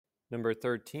Number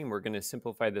 13, we're going to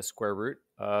simplify the square root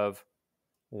of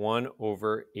 1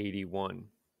 over 81.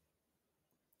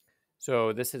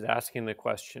 So this is asking the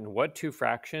question, what two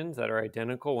fractions that are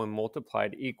identical when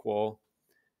multiplied equal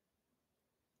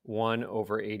 1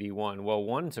 over 81? Well,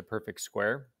 1 is a perfect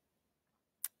square,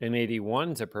 and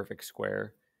 81 is a perfect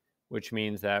square, which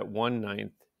means that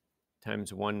 1/9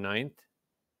 times 1/9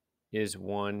 is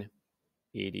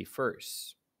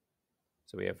 1/81st.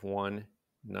 So we have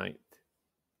 1/9.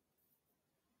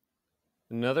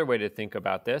 Another way to think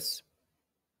about this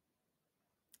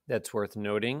that's worth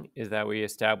noting is that we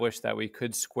established that we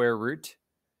could square root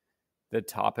the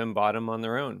top and bottom on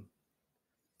their own.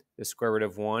 The square root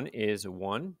of 1 is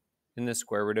 1, and the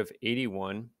square root of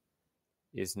 81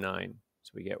 is 9.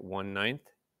 So we get 1/9.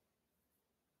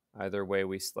 Either way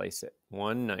we slice it.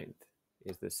 1/9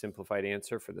 is the simplified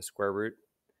answer for the square root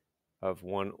of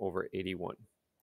 1 over 81.